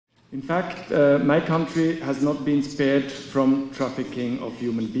In fact, my country has not been spared from trafficking of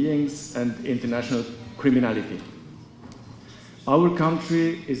human beings and international criminality. Our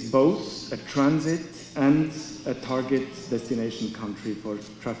country is both a transit and a target destination country for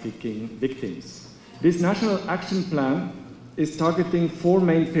trafficking victims. This National Action Plan is targeting 4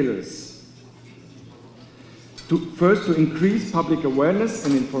 main pillars. First, to increase public awareness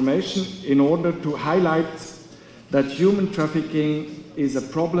and information in order to highlight that human trafficking is a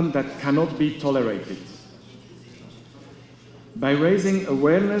problem that cannot be tolerated. By raising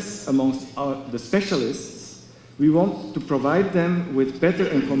awareness amongst the specialists, we want to provide them with better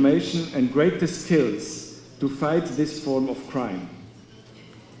information and greater skills to fight this form of crime.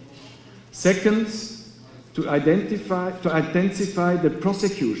 Second, to intensify the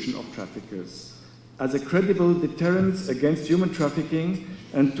prosecution of traffickers as a credible deterrent against human trafficking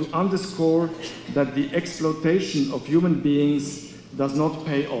and to underscore that the exploitation of human beings does not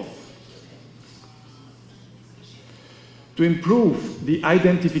pay off. To improve the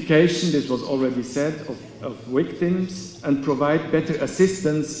identification, this was already said, of victims and provide better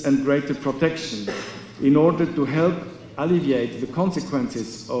assistance and greater protection in order to help alleviate the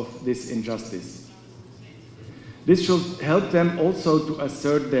consequences of this injustice. This should help them also to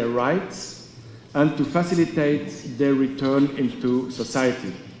assert their rights and to facilitate their return into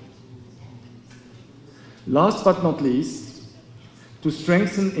society. Last but not least, to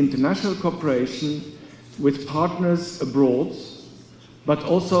strengthen international cooperation with partners abroad, but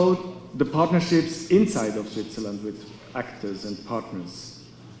also the partnerships inside of Switzerland with actors and partners.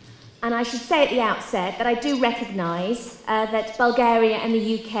 And I should say at the outset that I do recognise that Bulgaria and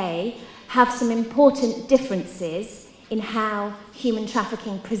the UK have some important differences in how human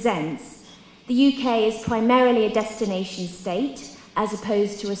trafficking presents. The UK is primarily a destination state as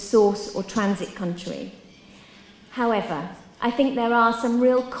opposed to a source or transit country. However, I think there are some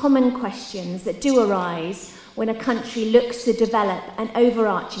real common questions that do arise when a country looks to develop an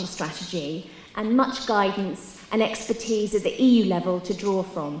overarching strategy and much guidance and expertise at the EU level to draw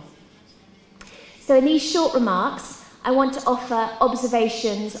from. So in these short remarks, I want to offer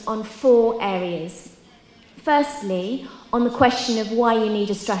observations on 4 areas. Firstly, on the question of why you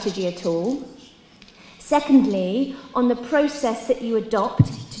need a strategy at all. Secondly, on the process that you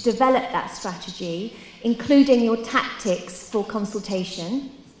adopt to develop that strategy, including your tactics for consultation.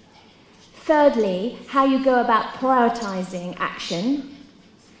 Thirdly, how you go about prioritising action.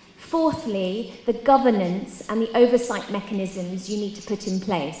 Fourthly, the governance and the oversight mechanisms you need to put in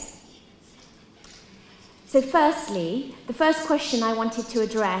place. So firstly, the first question I wanted to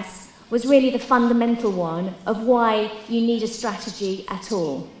address was really the fundamental one of why you need a strategy at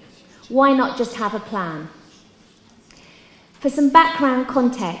all. Why not just have a plan? For some background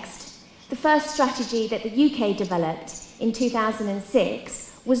context, the first strategy that the UK developed in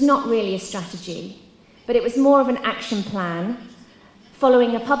 2006 was not really a strategy, but it was more of an action plan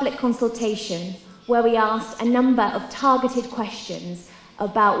following a public consultation where we asked a number of targeted questions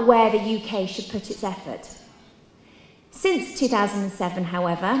about where the UK should put its effort. Since 2007,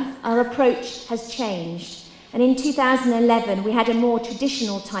 however, our approach has changed, and in 2011 we had a more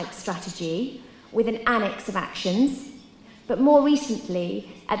traditional type strategy with an annex of actions. But more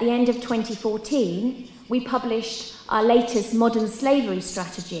recently, at the end of 2014, we published our latest modern slavery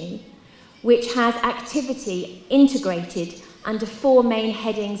strategy, which has activity integrated under 4 main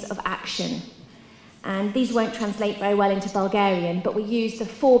headings of action. And these won't translate very well into Bulgarian, but we use the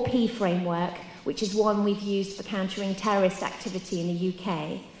 4P framework, which is one we've used for countering terrorist activity in the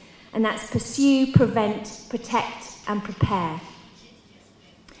UK. And that's pursue, prevent, protect, and prepare.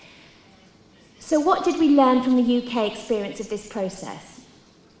 So what did we learn from the UK experience of this process?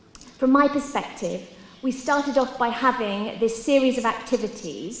 From my perspective, we started off by having this series of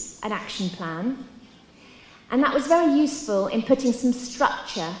activities, an action plan, and that was very useful in putting some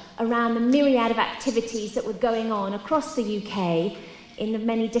structure around the myriad of activities that were going on across the UK in the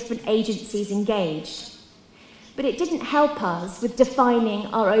many different agencies engaged. But it didn't help us with defining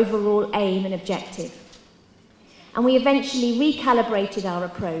our overall aim and objective. And we eventually recalibrated our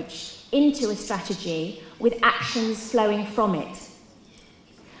approach into a strategy with actions flowing from it.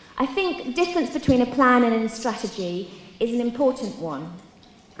 I think the difference between a plan and a strategy is an important one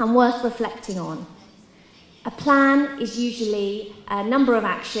and worth reflecting on. A plan is usually a number of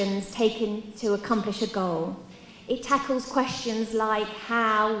actions taken to accomplish a goal. It tackles questions like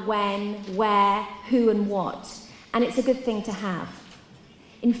how, when, where, who and what, and it's a good thing to have.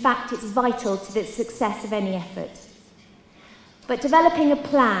 In fact, it's vital to the success of any effort. But developing a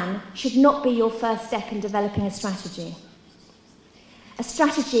plan should not be your first step in developing a strategy. A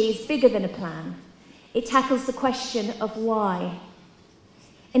strategy is bigger than a plan. It tackles the question of why.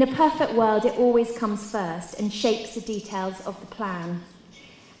 In a perfect world, it always comes first and shapes the details of the plan.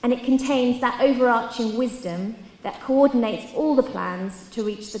 And it contains that overarching wisdom that coordinates all the plans to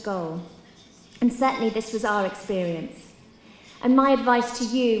reach the goal. And certainly this was our experience. And my advice to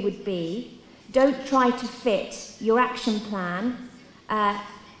you would be, don't try to fit your action plan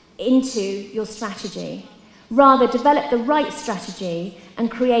into your strategy. Rather, develop the right strategy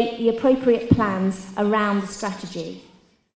and create the appropriate plans around the strategy.